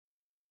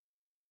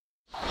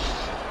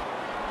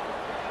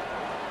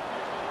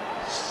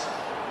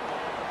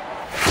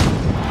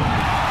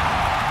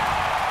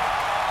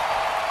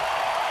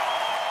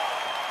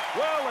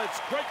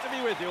great to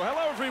be with you.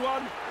 Hello,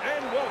 everyone,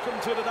 and welcome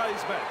to today's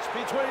match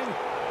between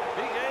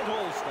Big Ant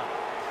All-Star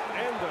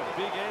and the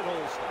Big Ant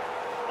All-Star.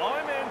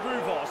 I'm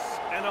Andrew Voss,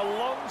 and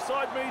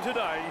alongside me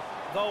today,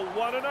 the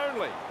one and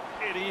only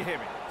Eddie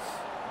Hemmings.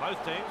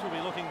 Both teams will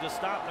be looking to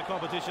start the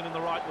competition in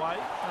the right way.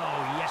 Oh,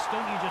 yes,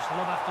 don't you just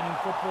love afternoon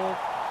football?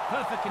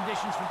 Perfect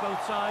conditions for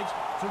both sides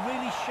to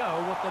really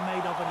show what they're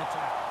made of in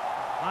attack.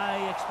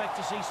 I expect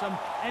to see some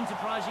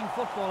enterprising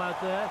football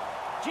out there.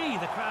 Gee,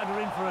 the crowd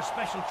are in for a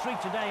special treat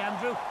today,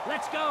 Andrew.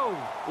 Let's go!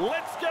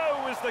 Let's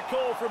go is the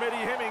call from Eddie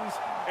Hemmings.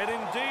 And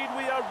indeed,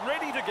 we are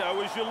ready to go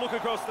as you look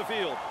across the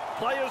field.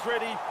 Players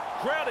ready,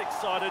 crowd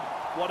excited.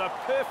 What a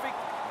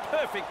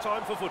perfect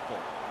time for football.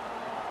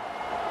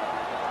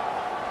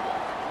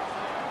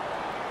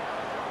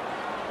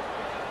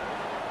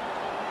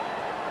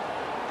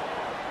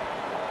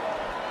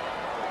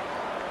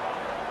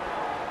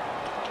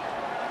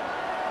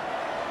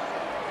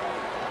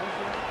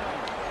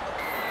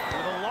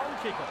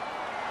 Kicker.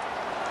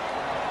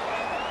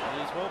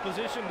 He's well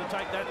positioned to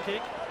take that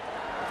kick.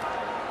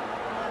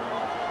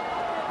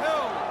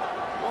 Held.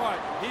 Right,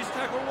 here's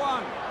tackle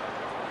one.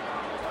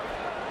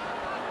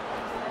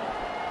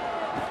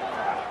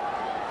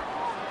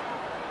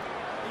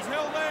 He's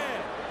held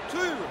there.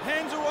 Two,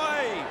 hands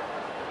away.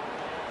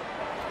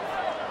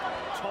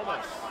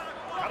 Thomas,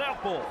 cut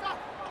out ball.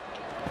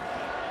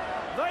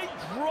 They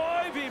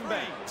drive him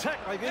back,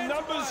 tackling in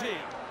numbers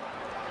here.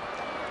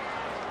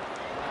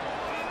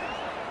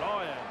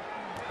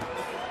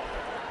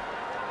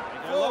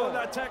 Low in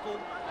that tackle.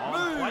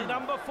 On play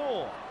number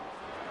 4.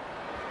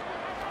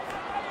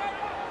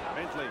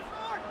 Bentley.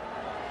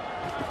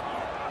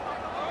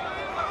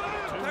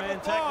 Two-man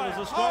tackle is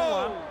a strong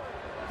one.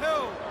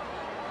 Hill.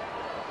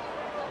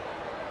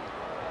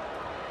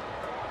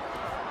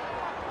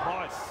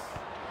 Price.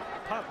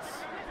 Punts.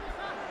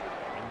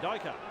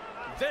 Ndika.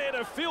 There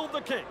to field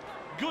the kick.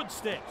 Good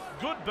step.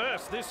 Good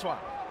burst this one.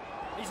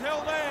 He's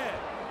held there.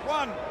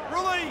 One.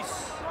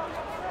 Release.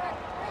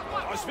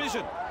 Nice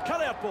vision.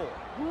 Cut out ball.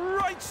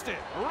 Great step.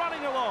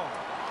 Running along.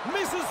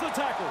 Misses the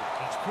tackle.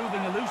 It's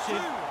proving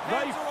elusive.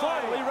 They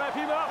finally wrap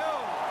him up.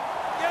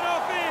 Get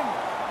off him.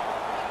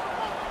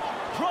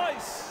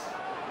 Price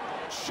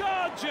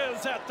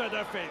charges at the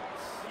defence.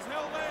 He's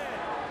held there.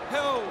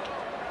 Held.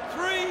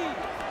 3.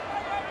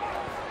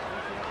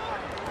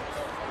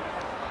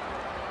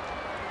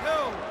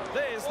 Held.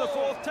 There's the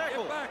 4th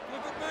tackle. Get back.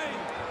 Look at me.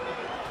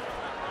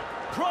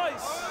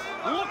 Price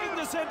looking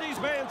to send his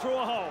man through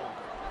a hole.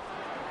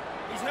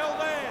 He's held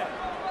there.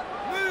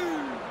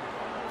 Move.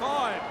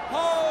 5.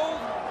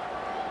 Hold.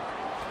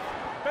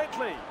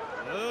 Bentley.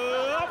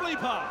 Lovely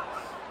pass.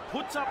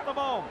 Puts up the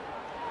bomb.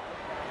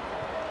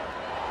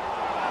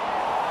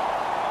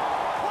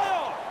 Play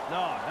on.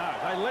 No,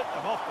 they let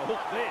them off the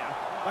hook there.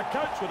 The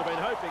coach would have been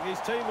hoping his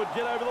team would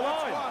get over the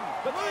line.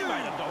 But they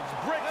made a dog's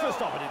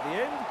breakfast of it in the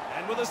end.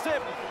 And with a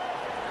step.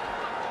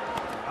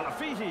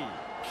 Alafiti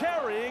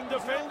carrying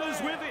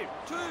defenders with him.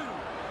 2.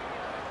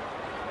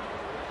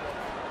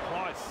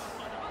 Price.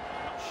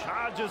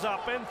 Charges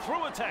up and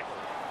through a tackle.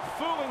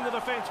 Fooling the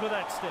defence with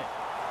that step.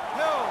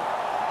 Held.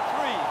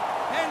 3.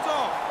 Hands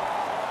off.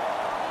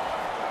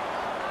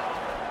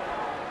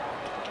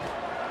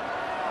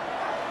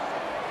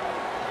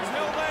 He's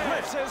held there.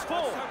 Ref says 4.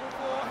 That's tackle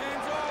 4.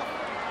 Hands off.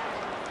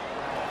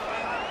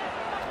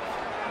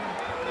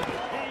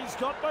 He's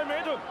got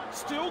momentum.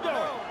 Still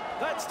going.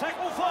 That's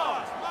tackle 5.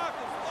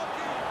 Marcus, lock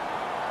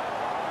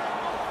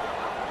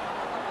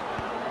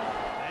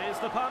in. There's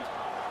the punt.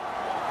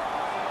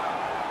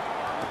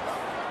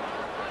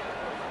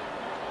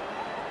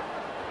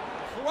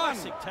 One.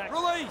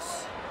 Tackle.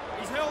 Release.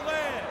 He's held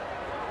there.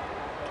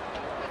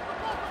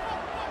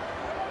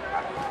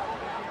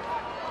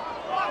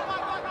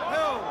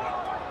 Held.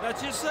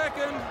 That's your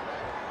second.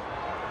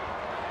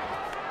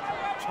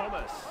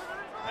 Thomas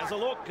has a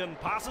look and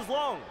passes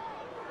long.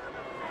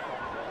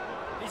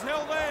 He's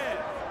held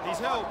there. He's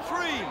held.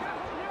 3.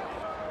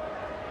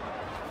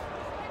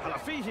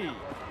 Alafiti.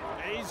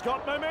 He's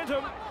got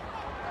momentum.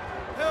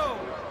 Held.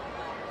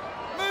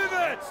 Move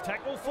it. It's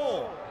tackle 4.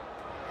 Hold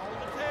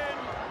the 10.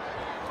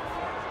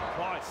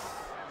 Price.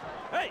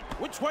 Hey,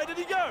 which way did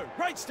he go?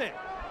 Great step.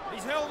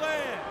 He's held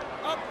there.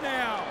 Up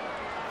now.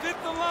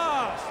 5th and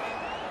last.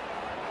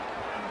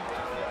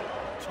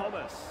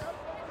 Thomas.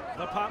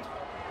 The punt.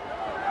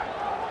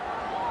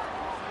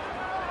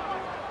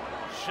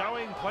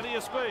 Showing plenty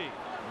of speed.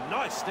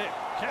 Nice step.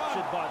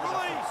 Captured by the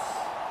release.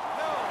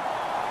 Held.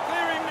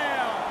 Clear him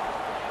now.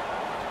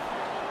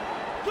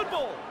 Good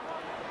ball.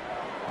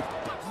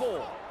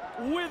 Moore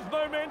with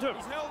momentum.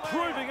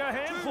 Proving a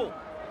handful. 2.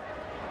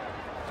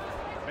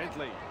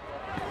 Bentley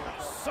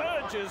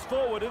surges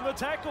forward in the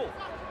tackle.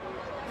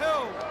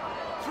 Held.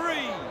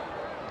 3.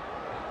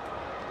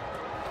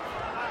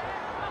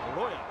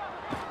 Royer.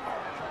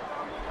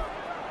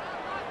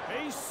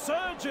 He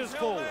surges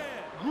forward.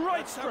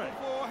 Great strength.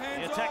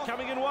 The attack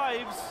coming in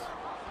waves.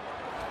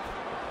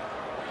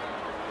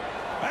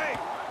 Bang!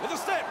 With a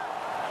step.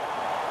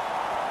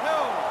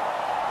 Held.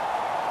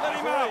 Let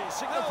him out.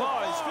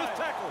 Signifies 5th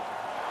tackle.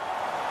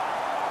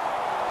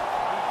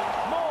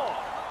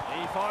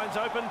 finds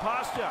open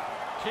pasture.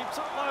 Keeps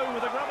it low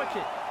with a grubber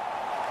kick.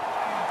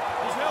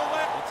 He's held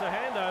there. It's a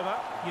handover.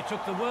 You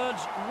took the words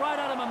right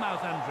out of my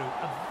mouth, Andrew.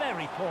 A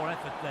very poor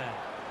effort there.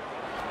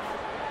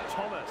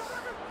 Thomas.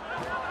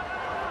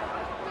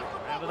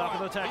 Rounded up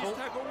in the tackle. He's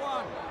tackle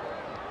one.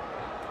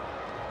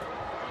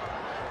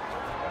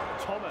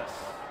 Thomas.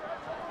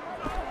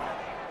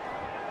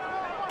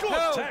 Good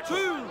Held tackle.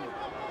 two.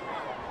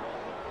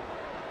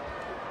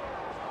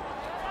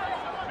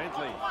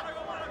 Bentley.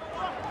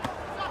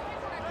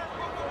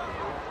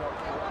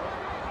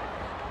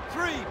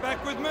 Three,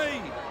 back with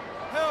me.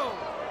 Held.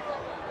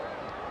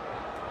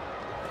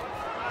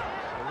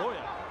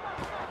 Arroyo.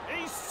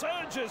 He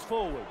surges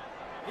forward.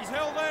 He's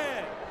held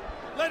there.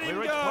 Let him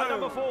We reach go. play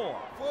number 4.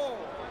 4.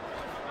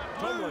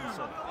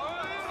 Tomlinson.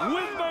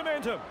 With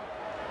momentum.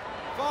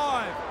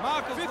 5.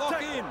 Markers Fifth lock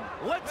tackle. in.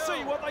 Let's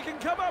see what they can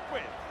come up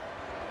with.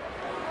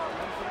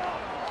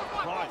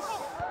 Price.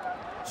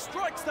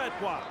 Strikes that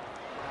one.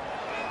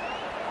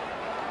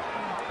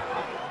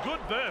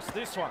 Good burst,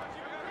 this one.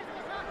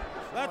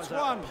 That's Finds a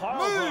one.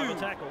 pile driver Move.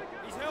 tackle.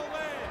 He's held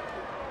there.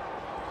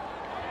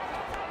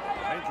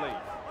 Bentley.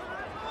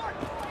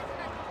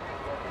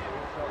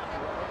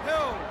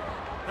 Held.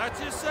 That's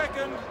his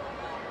second.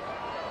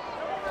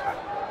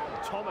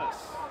 Thomas.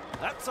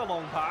 That's a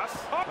long pass.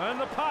 And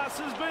the pass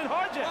has been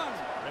hijacked. One.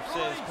 Ref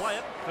says Release. play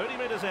it. 30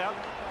 metres out.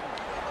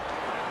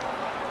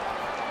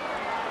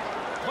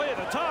 Clear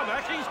the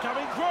tarmac. He's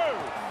coming through.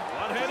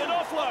 One-handed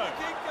offload.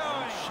 Keep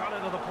going. Shut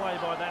into the play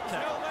by that He's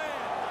tackle. held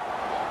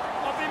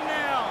there. Off him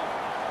now.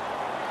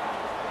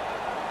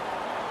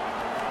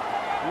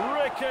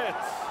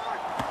 Ricketts.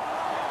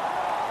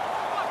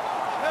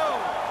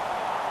 Held.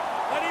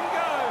 Let him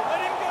go.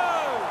 Let him go.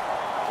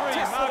 3.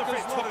 Tests the Markers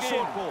defence with lock a in.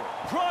 short ball.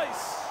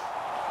 Price.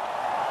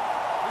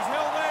 He's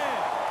held there.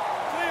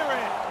 Clear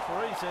it.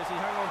 Referee says he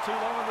hung on too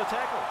long on the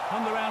tackle.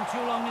 Hung around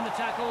too long in the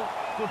tackle.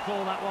 Good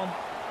call, that one.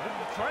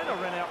 The trainer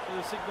ran out for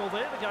the signal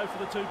there to go for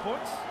the 2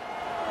 points.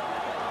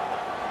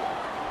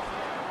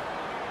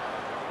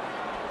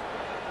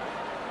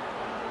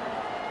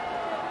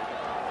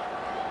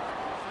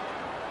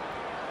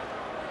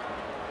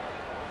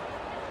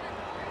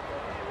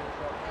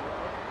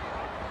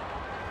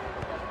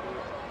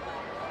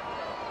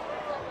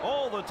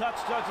 All the touch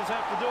judges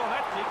have to do on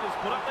that kick is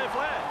put up their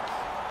flags.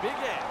 Big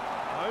Ant,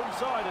 home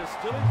side is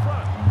still in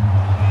front.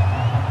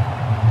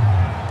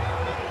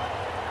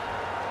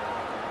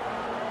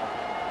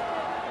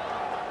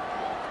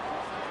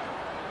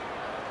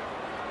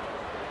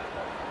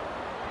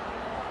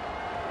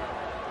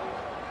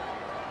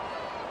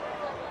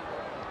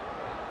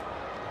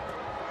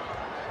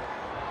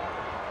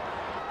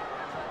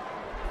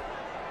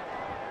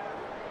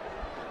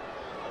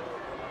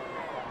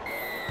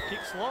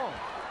 Kicks long.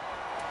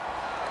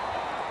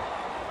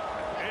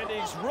 And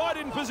he's right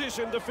in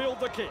position to field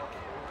the kick.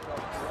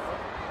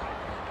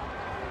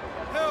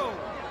 Held.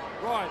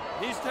 Right.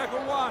 He's tackle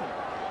one.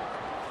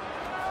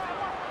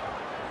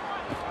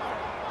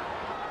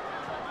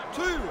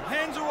 2.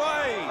 Hands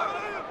away.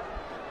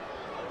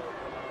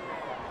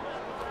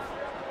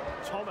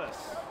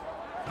 Thomas.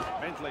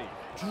 Bentley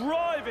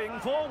driving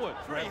forward.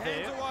 3. Right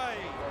Hands there. away.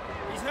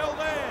 He's held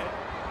there.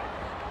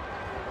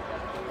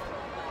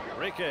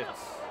 Ricketts.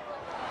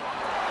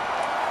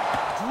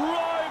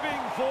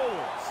 Driving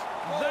forwards.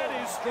 That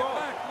is strong.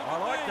 Get back, look I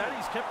at like me. that.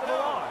 He's kept it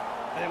alive.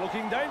 They're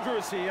looking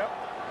dangerous here.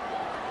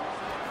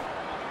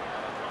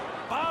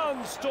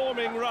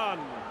 Barnstorming run.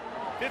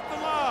 5th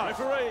and last.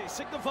 Referee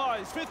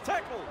signifies 5th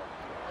tackle.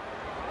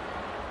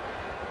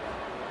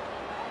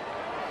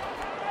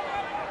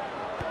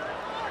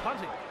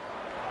 Punting.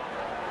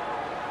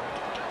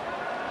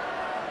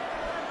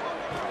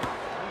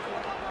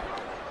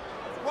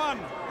 One.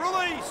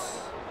 Release.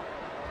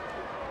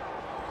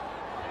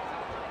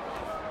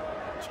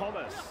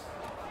 Thomas.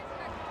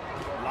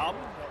 Lum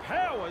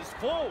powers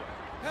forward.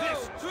 Held.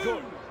 This 2.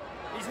 good.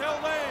 He's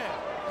held there.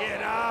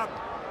 Get up.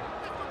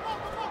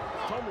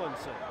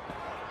 Tomlinson.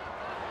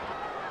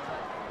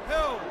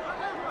 Held.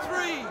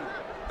 3.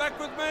 Back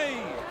with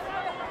me.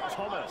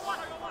 Thomas.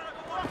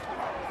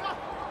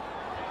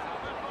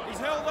 He's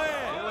held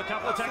there. Still a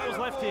couple of tackles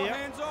left here.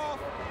 Hands off.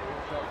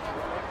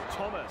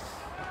 Thomas.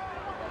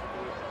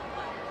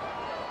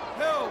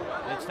 Held.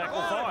 It's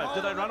tackle 5.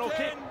 Do they run or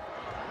kick?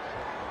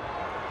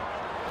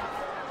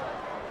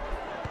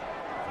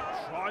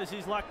 Tries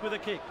his luck with a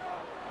kick.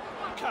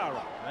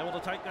 Kara able to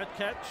take that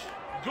catch.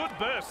 Good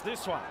burst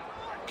this one.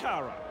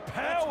 Kara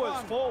powers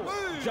one. forward.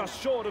 Move.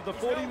 Just short of the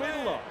He's 40 held metre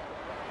there. line.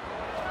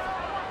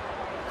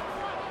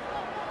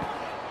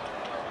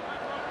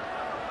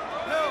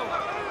 Held.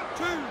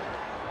 2.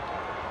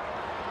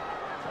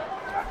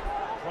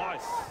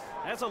 Price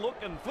has a look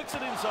and flicks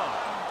it inside.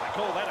 They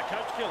call that a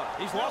coach killer.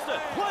 He's lost it.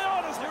 Play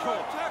on as the Zero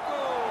call.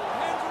 tackle.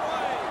 Hands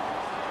away.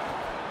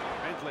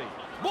 Bentley.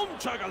 Boom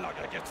chugga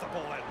gets the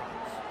ball and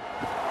runs.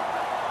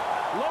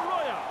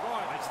 Laroya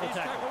makes the He's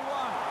tackle. tackle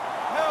 1.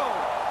 Held.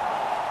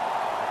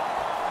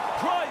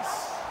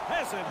 Price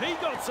hasn't he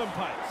got some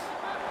pace?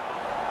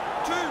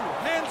 2.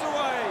 Hands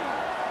away.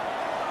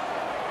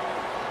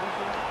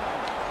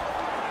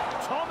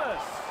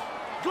 Thomas.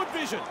 Good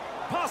vision.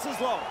 Passes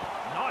long.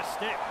 Nice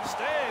step.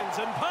 Stands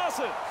and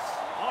passes.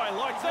 I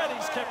like that.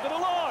 He's kept it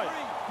alive.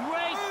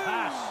 Great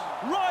pass.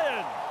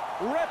 Ryan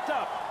wrapped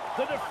up.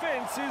 The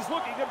defence is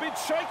looking a bit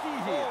shaky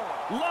here.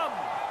 Lum.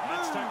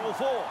 That's tackle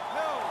 4.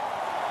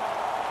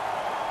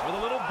 With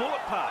a little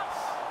bullet pass.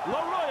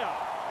 Laroya.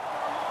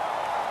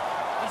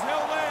 He's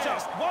held there.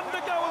 Just one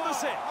to go in the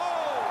set.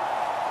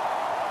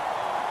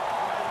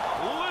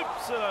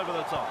 Loops it over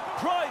the top.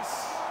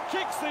 Price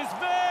kicks this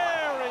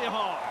very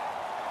high.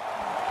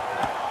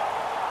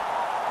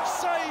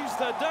 Saves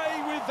the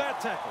day with that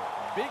tackle.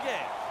 Big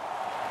Ant.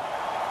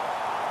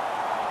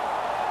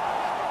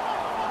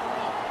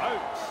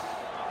 Oates.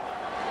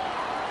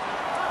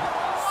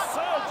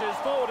 Surges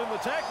forward in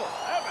the tackle.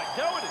 Have a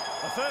go at it.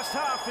 The first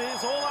half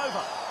is all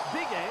over.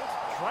 Big Ant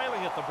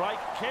trailing at the break.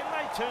 Can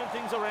they turn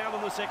things around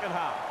in the second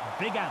half?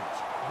 Big Ant.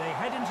 They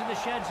head into the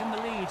sheds in the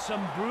lead.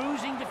 Some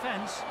bruising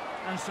defence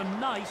and some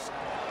nice...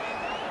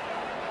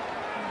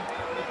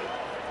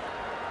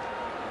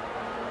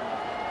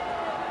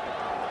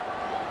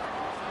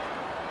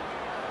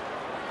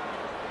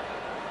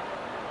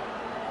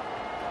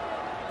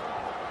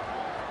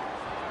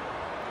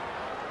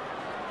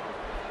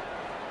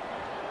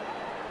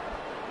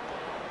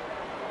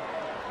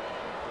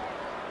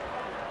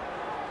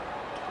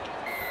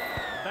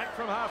 Back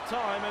from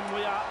half-time and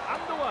we are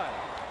underway.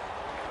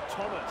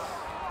 Thomas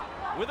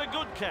with a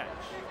good catch.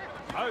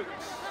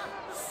 Oates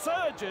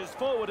surges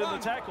forward in the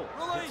tackle.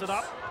 Gets it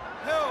up.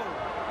 Held.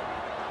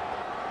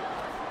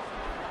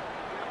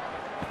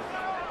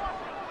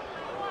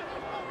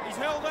 He's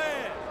held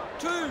there.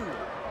 2.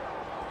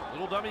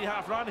 Little dummy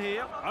half run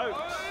here.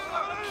 Oates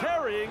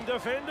carrying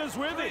defenders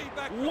with him.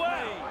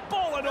 Wow,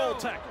 ball and all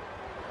tackle.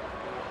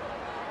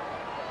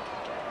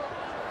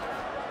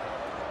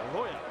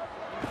 Roya.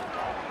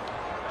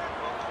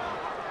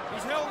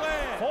 He's held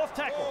there. 4th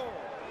tackle.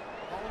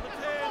 On the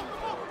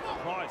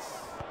 10. Price.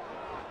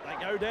 They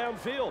go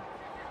downfield.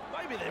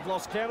 Maybe they've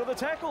lost count of the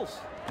tackles.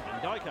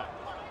 Ndika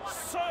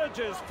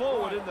surges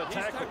forward in the He's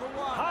tackle. tackle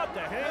 1. Hard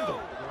to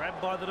handle.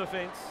 Grabbed by the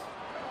defence.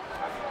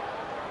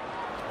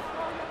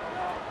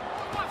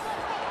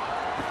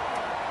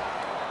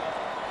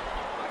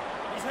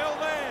 He's held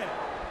there.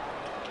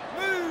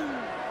 Move.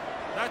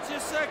 That's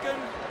his second.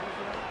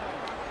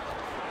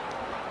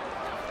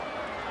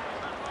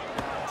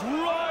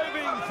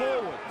 Driving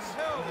forwards.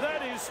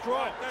 That is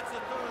strike. That's the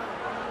 3rd.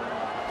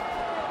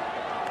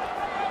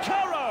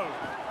 Currow.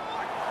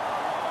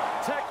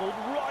 Tackled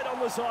right on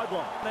the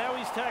sideline. Now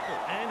he's tackled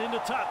and into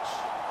touch.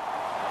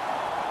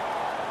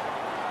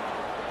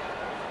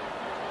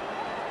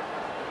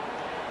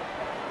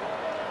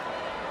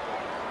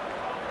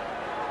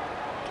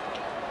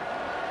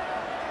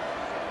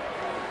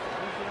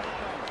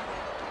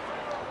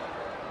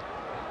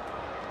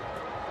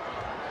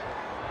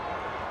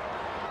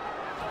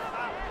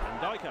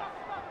 Ndika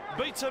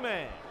beats a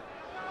man.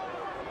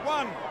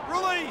 1.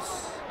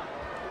 Release.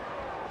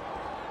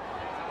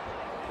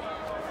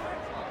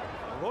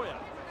 Roya.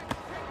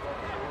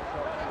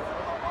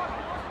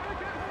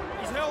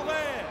 He's held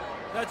there.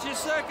 That's his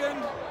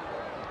second.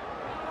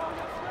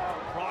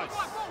 Price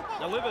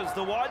delivers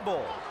the wide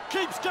ball.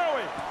 Keeps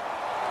going.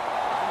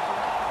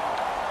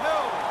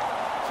 Held.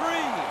 3.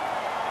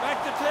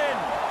 Back to 10.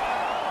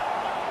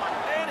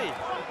 Eddie,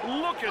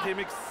 look at him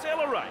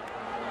accelerate.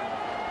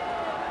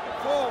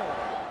 4.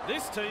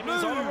 This team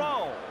is on a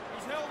roll.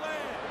 He's held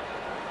there.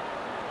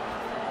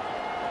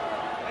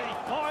 And he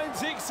finds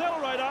the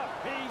accelerator.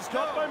 He's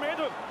got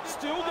momentum.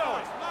 Still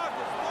going.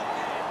 Marcus, lock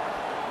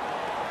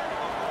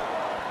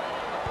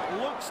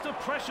in. Looks to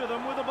pressure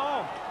them with a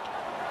bomb.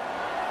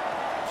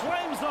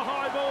 Claims the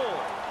high ball.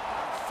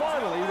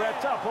 Finally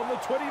wrapped up on the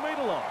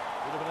 20-metre line.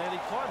 Bit of an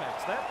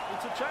anti-climax that.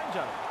 It's a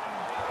changeover.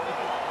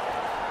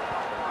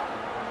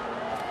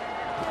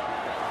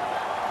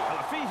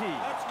 Alafiti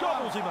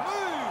gobbles him up.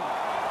 Move.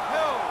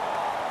 Held.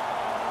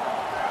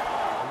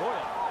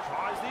 Arroyo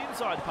tries the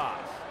inside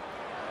pass.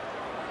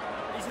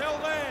 He's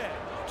held there.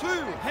 2.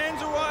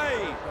 Hands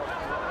away.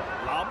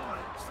 Lum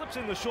slips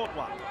in the short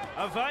one.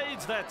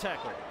 Evades that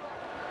tackle.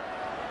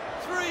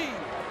 3.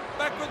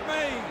 Back with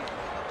me.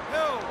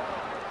 Held.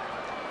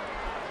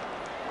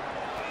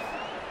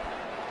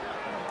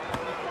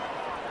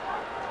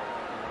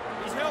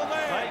 He's held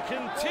there. They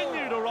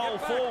continue to roll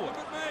Get back. forward. Look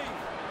at me.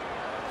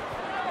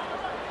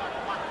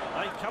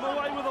 They come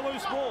away with a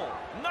loose ball.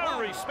 No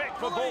respect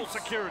for ball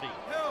security.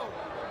 Held.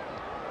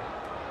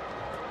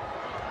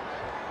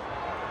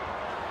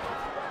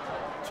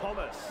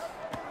 Thomas.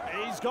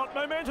 He's got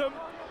momentum.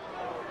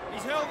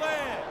 He's held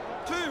there.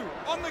 2.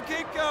 On the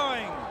keep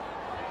going.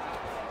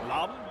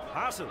 Lum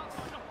passes.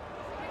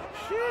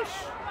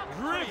 Sheesh.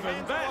 Driven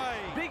hands back. away.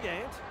 Big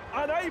Ant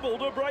unable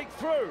to break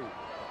through.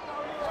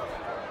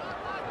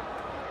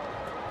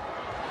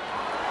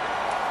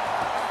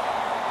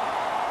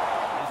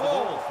 Here's the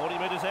ball, 40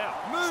 metres out.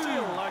 Move.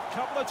 Still a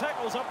couple of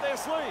tackles up their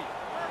sleeve.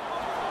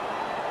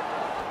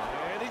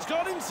 And he's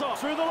got inside.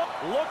 Through the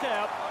look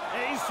out.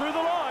 He's through the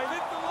line.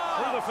 Hit the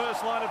line. Through the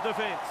first line of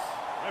defence.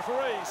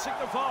 Referee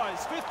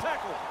signifies 5th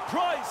tackle.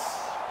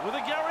 Price with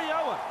a Gary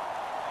Owen.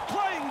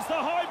 claims the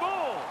high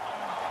ball.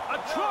 A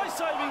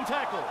try-saving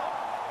tackle.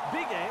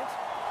 Big Ant.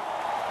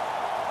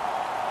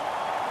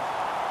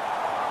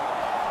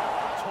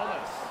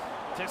 Thomas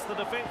tests the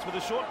defence with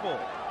a short ball.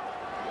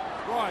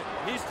 Right,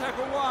 here's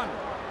tackle one.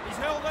 He's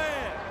held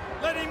there.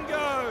 Let him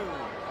go.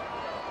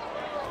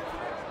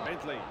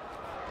 Bentley.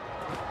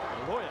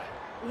 Lawyer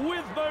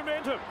with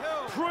momentum,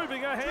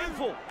 proving a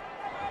handful.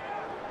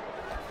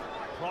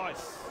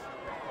 Price.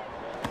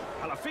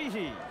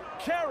 Halafiti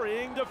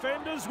carrying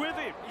defenders with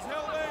him. He's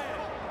held there.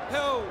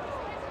 Held.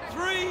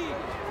 3.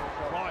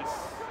 Price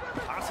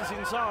passes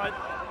inside.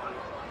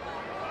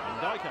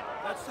 Ndika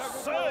That's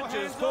tackle surges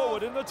hands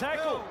forward off. in the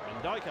tackle.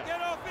 Held. Ndika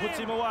Get off puts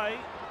him. him away.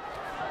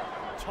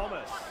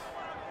 Thomas.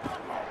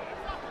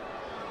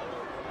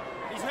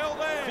 He's held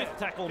there. Fifth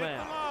tackle Hit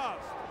now. the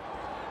last.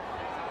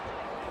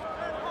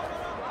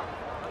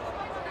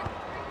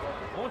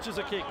 Launches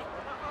a kick.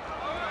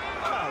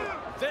 Oh,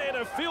 there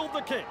to field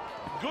the kick.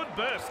 Good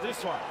burst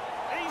this one.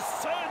 He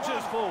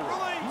surges forward.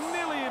 Release.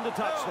 Nearly into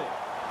touch Held. there.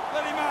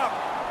 Let him up.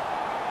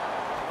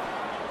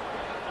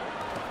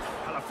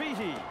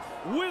 Halafiti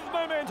with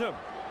momentum.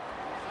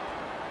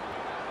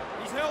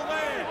 He's held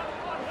there.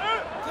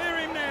 Clear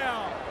him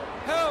now.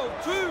 Held.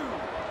 2.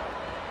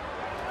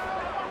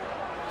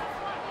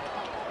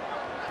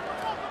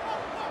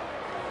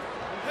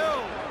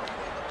 Held.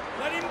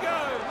 Let him go.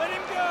 Let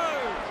him go.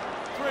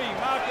 3.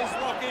 Markers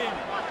lock in.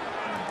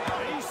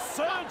 He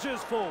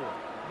surges forward.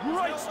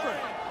 Great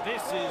strength.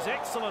 This is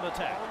excellent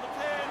attack. On the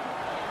 10.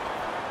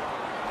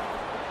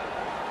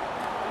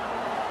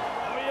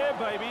 Oh yeah,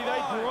 baby, they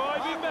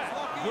drive him back.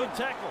 Good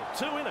tackle.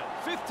 2 in it.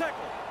 5th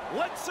tackle.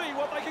 Let's see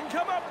what they can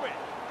come up with.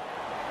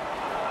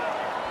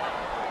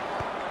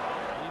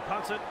 He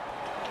punts it.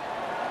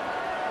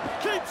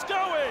 Keeps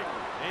going.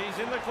 He's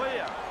in the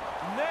clear.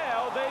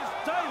 Now there's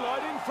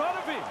daylight in front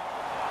of him.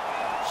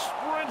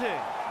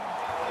 Sprinting.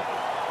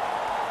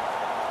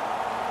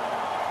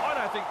 I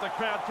don't think the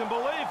crowd can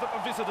believe that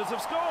the visitors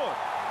have scored.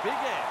 Big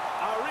Ant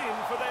are in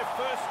for their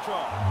first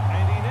try.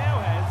 And he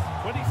now has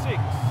 26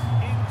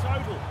 in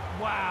total.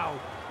 Wow,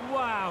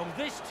 wow,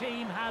 this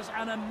team has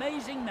an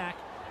amazing knack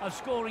of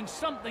scoring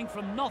something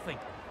from nothing,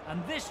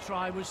 and this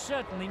try was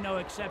certainly no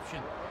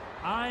exception.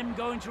 I'm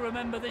going to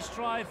remember this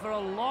try for a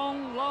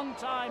long, long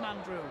time,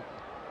 Andrew.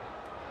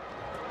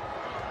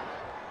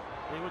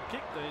 He would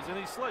kick these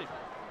in his sleep.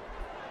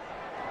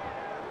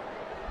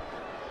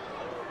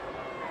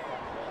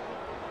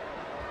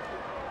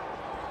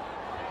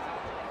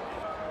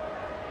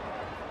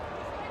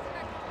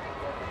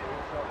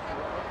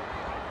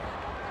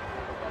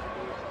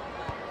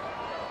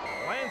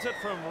 Lands it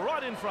from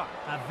right in front.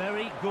 A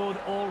very good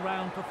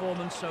all-round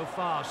performance so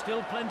far.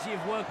 Still plenty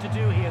of work to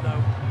do here,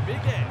 though. Big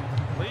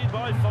Ant lead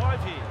by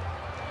 5 here.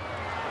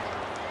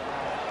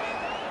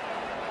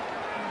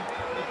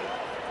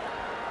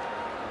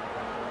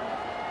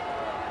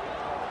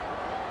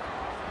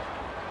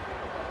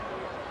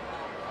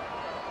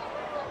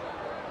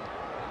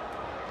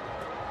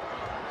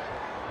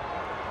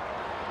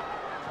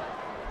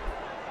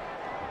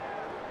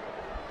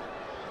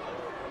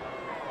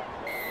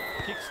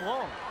 Kicks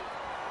long.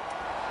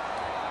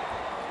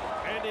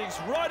 And he's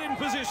right in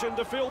position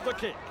to field the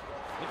kick.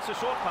 It's a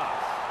short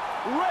pass.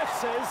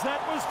 Ref says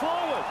that was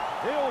forward.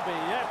 He'll be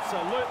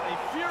absolutely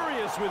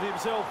furious with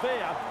himself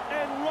there,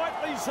 and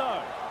rightly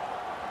so.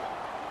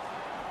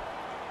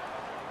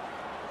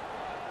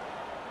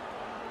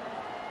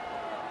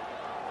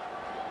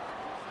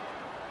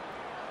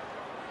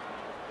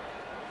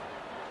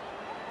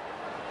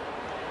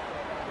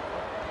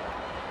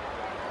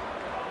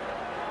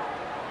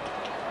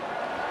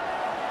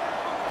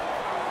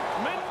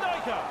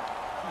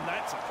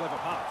 That's a clever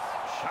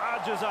pass.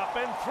 Charges up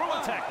and through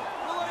a tackle.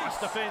 Nice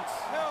defence.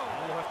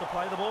 And you'll have to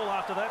play the ball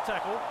after that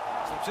tackle.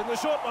 Slips in the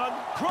short one.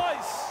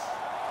 Price.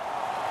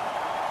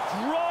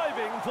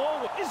 Driving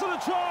forward. Is it a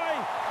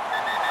try?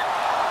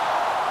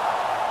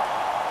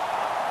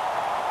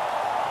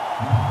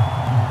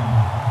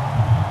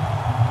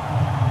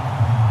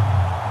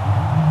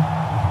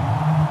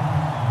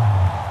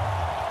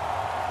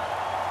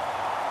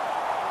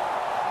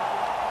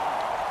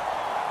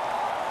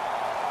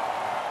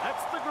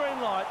 That's the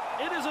green light.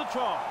 It is a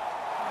try.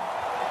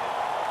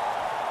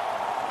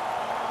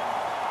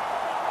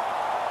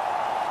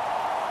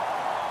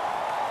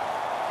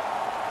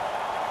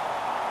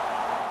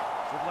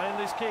 Should land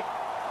this kick.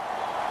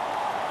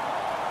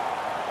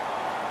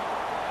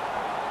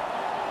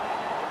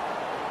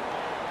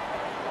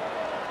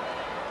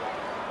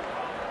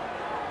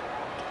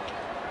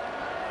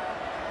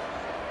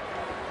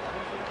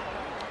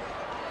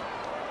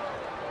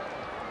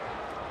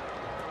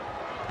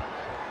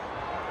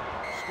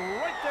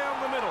 Straight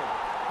down the middle.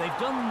 They've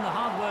done the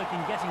hard work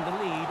in getting the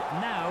lead.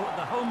 Now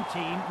the home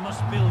team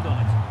must build on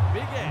it.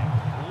 Big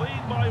Ant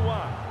lead by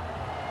 1.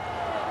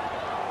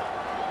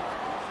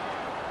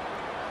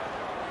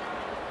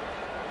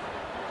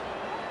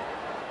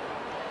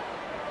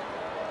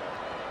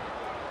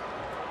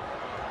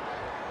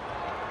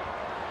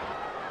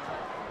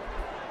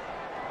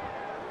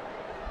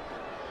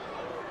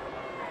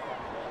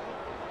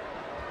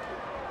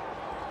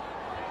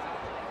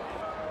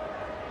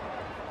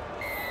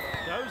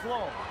 Goes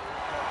long.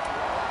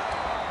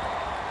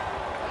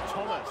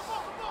 Thomas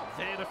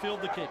there to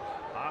field the kick.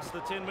 Past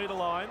the 10-metre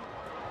line.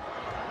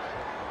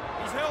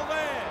 He's held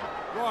there.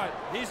 Right,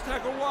 here's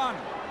tackle 1.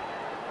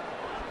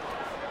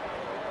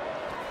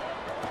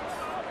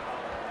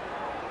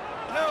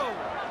 Held.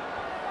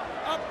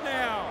 Up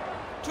now.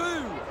 2.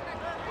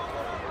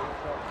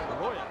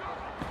 Royer.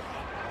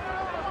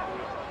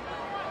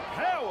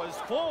 Powers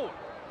forward.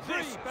 3,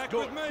 This back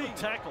good, with me. good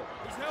tackle.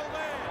 He's held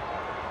there.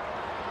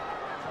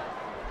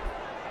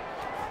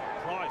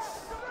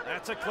 Price.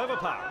 That's a clever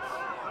pass.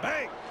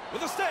 Bang!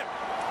 With a step.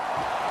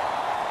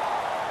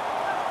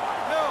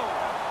 Held.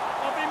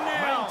 Of him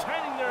now.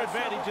 Maintaining their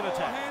advantage in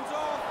attack. Hands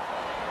off.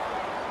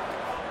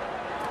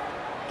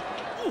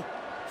 Ooh,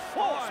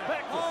 force Fire.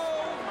 backwards.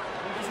 Hold.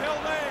 He's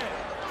held there.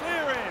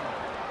 Clear him.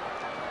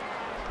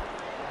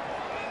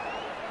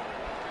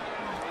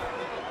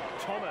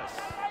 Thomas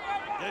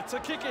gets a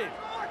kick in.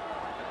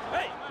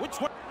 Hey, which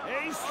way?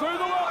 He's through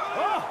the line.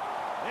 Oh,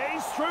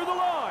 he's through the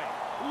line.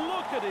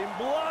 Look at him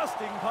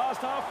blasting past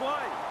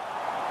halfway.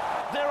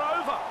 They're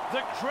over.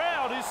 The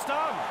crowd is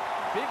stunned.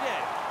 Big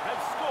Ant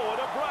have scored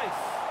a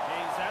brace.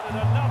 He's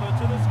added another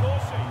to the score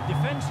sheet.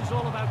 Defence is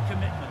all about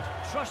commitment,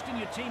 trusting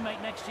your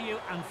teammate next to you,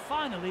 and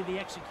finally the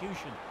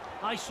execution.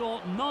 I saw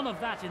none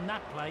of that in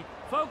that play.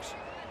 Folks,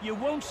 you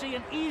won't see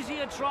an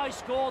easier try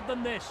scored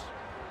than this.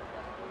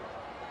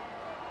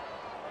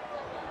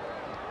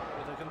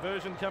 With a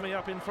conversion coming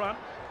up in front.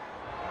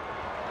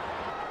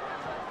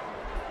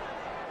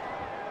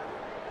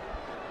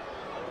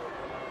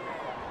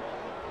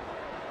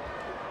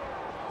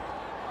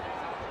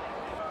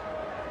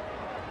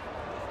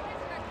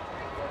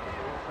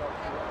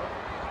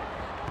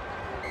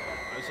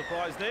 No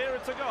surprise there,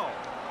 it's a goal.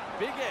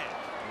 Big Ant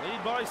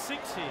lead by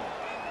 6 here.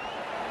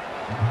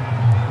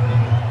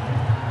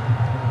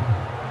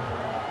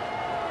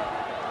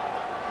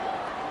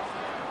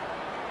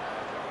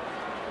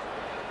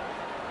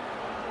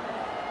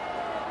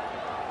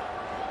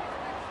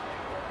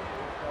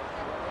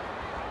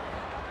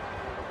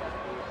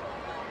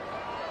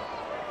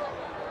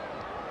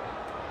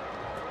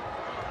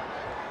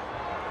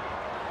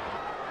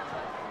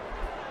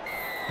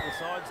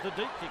 Decides the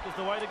deep kick is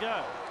the way to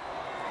go.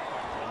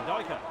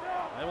 Ndika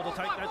able to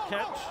take that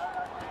catch.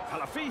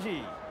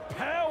 Kalafihi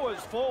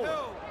powers forward.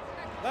 Held.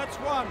 That's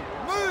 1.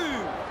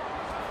 Move.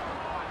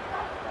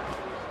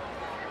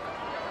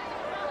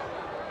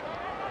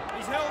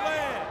 He's held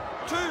there.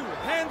 2.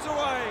 Hands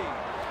away.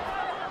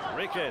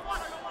 Ricketts.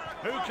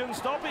 Who can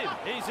stop him?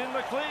 He's in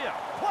the clear.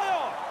 Play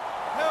on.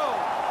 Held.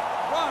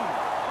 1.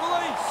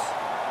 Release.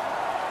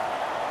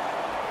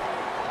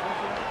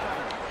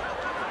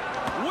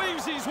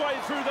 Weaves his way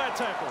through that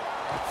tackle.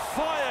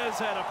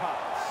 Fires out a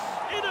pass.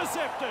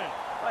 Intercepted.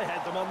 They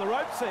had them on the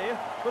ropes there,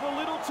 but a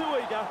little too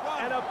eager,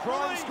 and a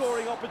prime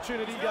scoring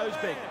opportunity goes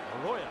begging.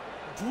 Arroyo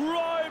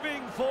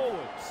driving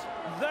forwards.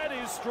 That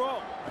is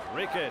strong.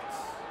 Ricketts.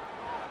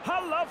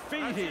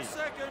 Halafihi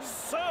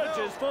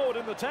surges forward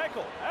in the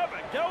tackle. Have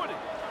a go at him.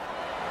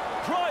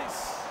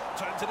 Price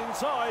turns it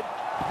inside.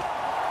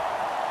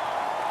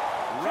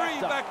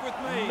 3 back with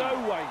me. No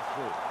way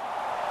through.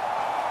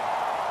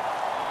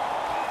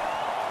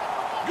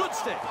 Good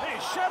step.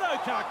 His shadow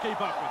can't keep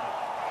up with it.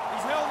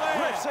 He's held there.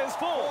 Ref says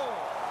 4.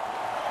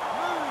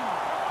 Move.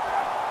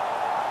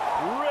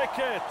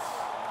 Ricketts.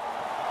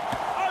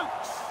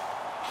 Oakes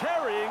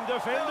carrying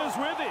defenders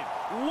with him.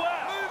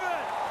 Wow. Move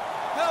it.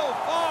 Held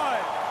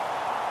 5.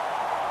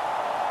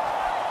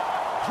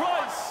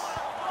 Price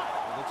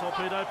with a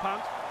torpedo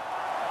punt.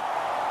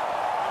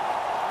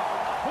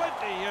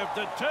 Plenty of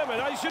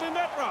determination in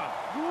that run.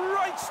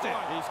 Great step.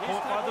 He's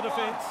caught by the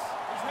defence.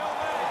 He's held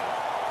there.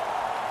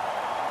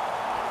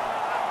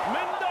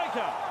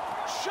 Mendaka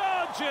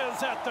charges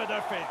at the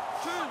defence.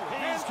 2.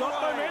 He's got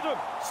momentum.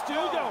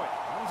 Still going.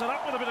 Runs it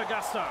up with a bit of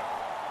gusto.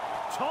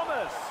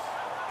 Thomas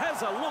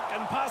has a look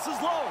and passes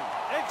long.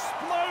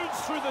 Explodes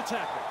through the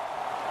tackle.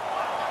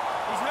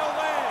 He's held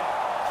there.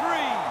 3.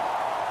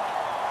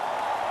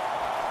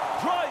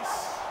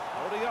 Price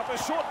holding up a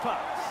short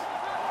pass.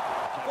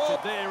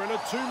 Captured there in a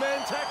 2-man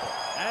tackle.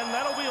 And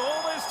that'll be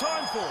all there's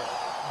time for.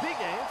 Big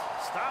Ant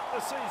start the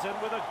season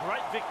with a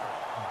great victory.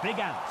 Big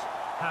Ant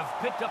have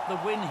picked up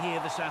the win here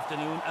this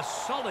afternoon. A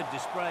solid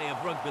display of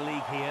rugby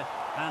league here,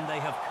 and they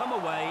have come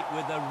away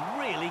with a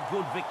really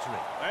good victory.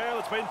 Well,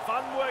 it's been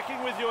fun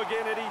working with you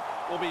again, Eddie.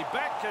 We'll be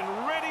back and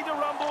ready to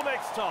rumble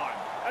next time.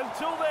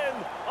 Until then,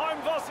 I'm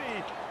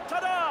Vossi.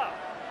 Ta-da!